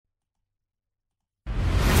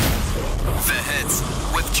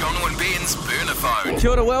Phone. Kia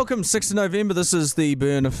ora, welcome. 6th of November. This is the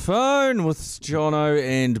Burner Phone with Jono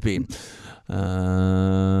and Ben.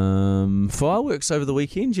 Fireworks over the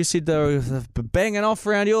weekend. You said they were banging off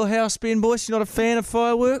around your house, Ben Boyce. You're not a fan of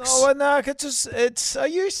fireworks? Oh, well, no,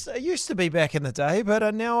 it used to be back in the day,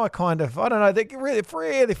 but now I don't know, that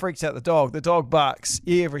really freaks out the dog. The dog barks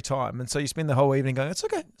every time, and so you spend the whole evening going, it's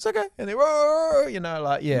okay, and then,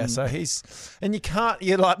 so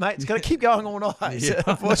you're like, mate, it's going to keep going all night. Yeah.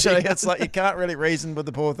 Unfortunately, it's like you can't really reason with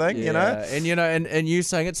the poor thing, you know? And you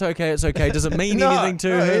saying it's okay, doesn't mean anything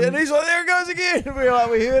to him. And he's like, there it goes again. And we're like,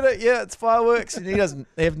 we heard it, yeah, it's fireworks, and he doesn't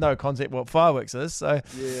have no concept what fireworks is, so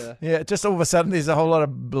just all of a sudden there's a whole lot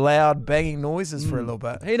of loud banging noises for a little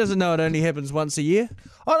bit. He doesn't know it only happens once a year.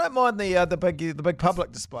 I don't mind the big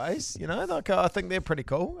public displays, you know, like I think they're pretty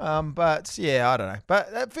cool. But yeah, I don't know. But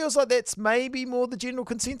it feels like that's maybe more the general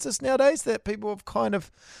consensus nowadays, that people have kind of,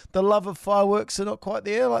 the love of fireworks are not quite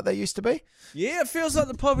there like they used to be. Yeah, it feels like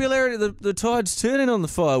the popularity, the tide's turning on the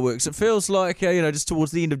fireworks. It feels like, just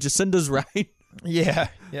towards the end of Jacinda's reign. Yeah.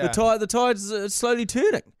 The tide's slowly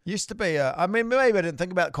turning. Used to be, maybe I didn't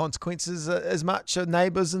think about consequences as much of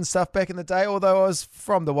neighbours and stuff back in the day, although I was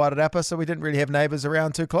from the Wairarapa, so we didn't really have neighbours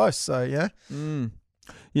around too close, so yeah.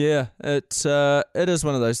 Yeah, it is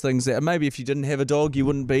one of those things that maybe if you didn't have a dog, you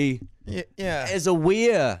wouldn't be as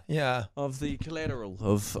aware of the collateral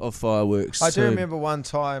of fireworks. I do remember one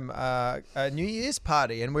time a New Year's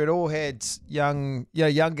party, and we'd all had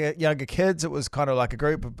younger kids. It was kind of like a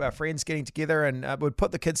group of our friends getting together, and we'd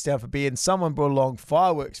put the kids down for bed, and someone brought along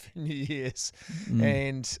fireworks for New Year's,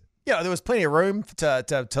 and there was plenty of room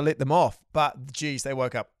to let them off, but geez, they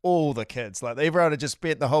woke up all the kids. Like everyone had just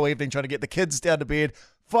spent the whole evening trying to get the kids down to bed.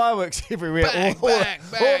 Fireworks everywhere, all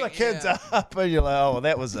the kids up, and you're like, oh, well,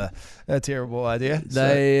 that was a terrible idea.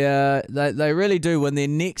 They really do, when they're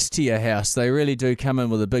next to your house, they really do come in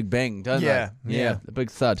with a big bang, don't they? Yeah, a big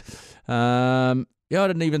thud. I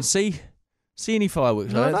didn't even see any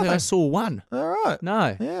fireworks. I don't think I saw one. All right.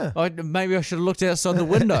 No. Yeah. Maybe I should have looked outside the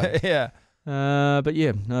window. Yeah. But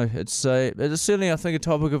yeah, no, it's certainly, I think, a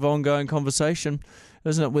topic of ongoing conversation,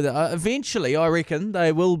 isn't it? Whether eventually, I reckon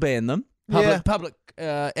they will ban them. Public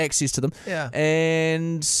access to them. Yeah.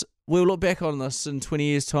 And we'll look back on this in 20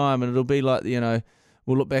 years' time, and it'll be like,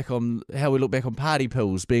 we'll look back on how we look back on party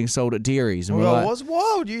pills being sold at dairies. And it was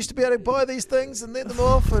wild. You used to be able to buy these things and let them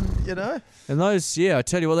off, and And those, I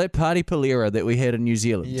tell you what, that party pill era that we had in New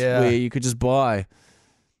Zealand, where you could just buy,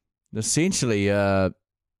 essentially,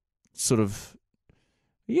 sort of,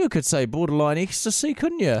 you could say borderline ecstasy,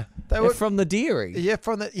 couldn't you? They were from the dairy. Yeah,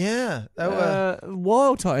 they were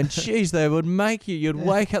wild time. Jeez, they would make you'd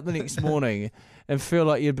wake up the next morning and feel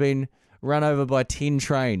like you'd been run over by 10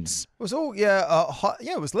 trains. It was all it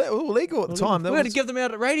was all legal at the time. We had to give them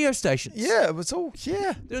out at radio stations. Yeah, it was all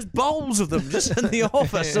There was bowls of them just in the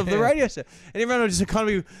office of the radio station, and everyone would just kind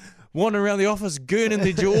of be wandering around the office, gurning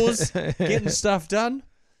their jaws, getting stuff done.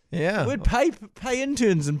 Yeah, we'd pay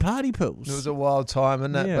interns and party pills. It was a wild time,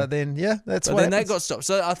 and but then that got stopped.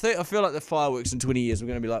 So I feel like the fireworks in 20 years we're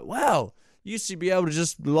going to be like, wow, you used to be able to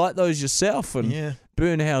just light those yourself and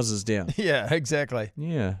burn houses down. Yeah, exactly.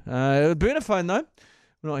 Yeah, burner phone though.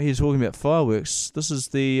 We're not here talking about fireworks. This is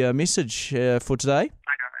the message for today.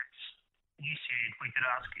 Hi guys, you said we could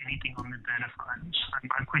ask anything on the burner phone. So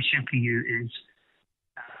my question for you is,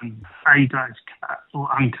 are you guys cut or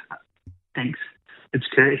uncut? Thanks. It's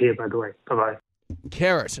Kurt here, by the way. Bye-bye.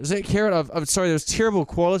 Carrot. Is that Carrot? I'm sorry, there was terrible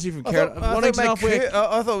quality from Carrot. I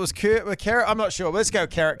thought it was Kurt with Carrot. I'm not sure. Let's go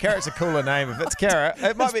Carrot. Carrot's a cooler name. If it's Carrot,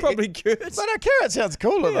 it might be probably Kurt. But no, Carrot sounds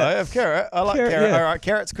cooler though. If Carrot, I like Carrot. Yeah. All right,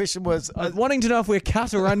 Carrot's question was wanting to know if we're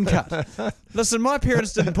cut or uncut. Listen, my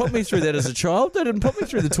parents didn't put me through that as a child. They didn't put me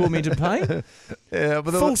through the tormented pain. Yeah,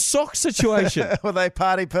 but full sock situation. Were they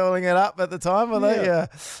party pulling it up at the time? Were they? Yeah,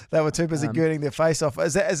 they were too busy girding their face off.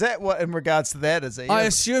 Is that what in regards to that? Is he? I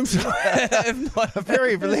assume so. If not, a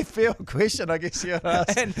very left field question, I guess you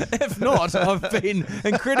ask. And if not, I've been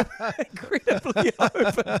incredibly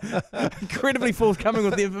open, incredibly forthcoming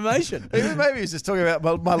with the information. Even maybe he's just talking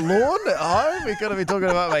about my lawn at home. We're going to be talking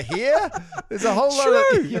about my hair. There's a whole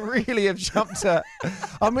lot of, you really have jumped to.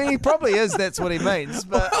 I mean, he probably is. That's what he means.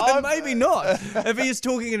 But maybe not. If he is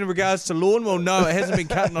talking in regards to lawn, well, no, it hasn't been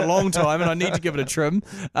cut in a long time, and I need to give it a trim.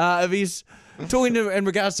 If he's talking in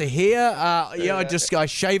regards to hair, I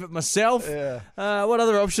shave it myself. Yeah. What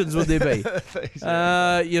other options would there be?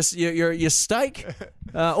 Your steak,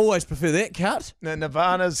 Always prefer that cut.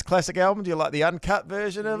 Nirvana's classic album. Do you like the uncut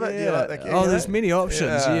version of it? Do you like there's many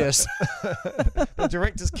options. Yes. The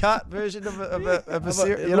director's cut version of a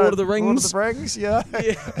series. Lord of the Rings. Lord of the Rings. Yeah.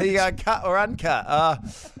 Are you going cut or uncut?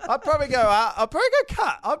 I'd probably go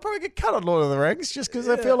cut. I'd probably get cut on Lord of the Rings just because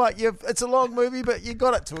I feel like it's a long movie, but you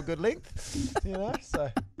got it to a good length.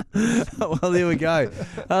 So. Well, there we go.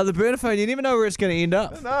 The burner phone. You never know where it's going to end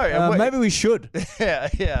up. No. Maybe we should. Yeah.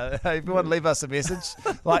 If you want to leave us a message,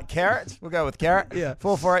 like Carrot, we'll go with Carrot. Yeah.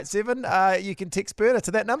 4487. You can text burner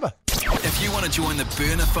to that number. If you want to join the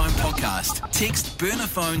Burner Phone podcast, text Burner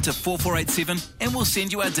Phone to 4487 and we'll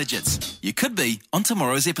send you our digits. You could be on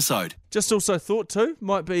tomorrow's episode. Just also thought too,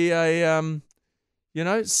 might be a,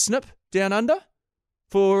 snip down under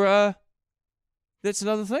for, that's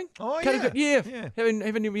another thing. Oh, yeah. Having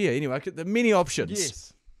anyway, the many options.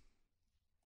 Yes.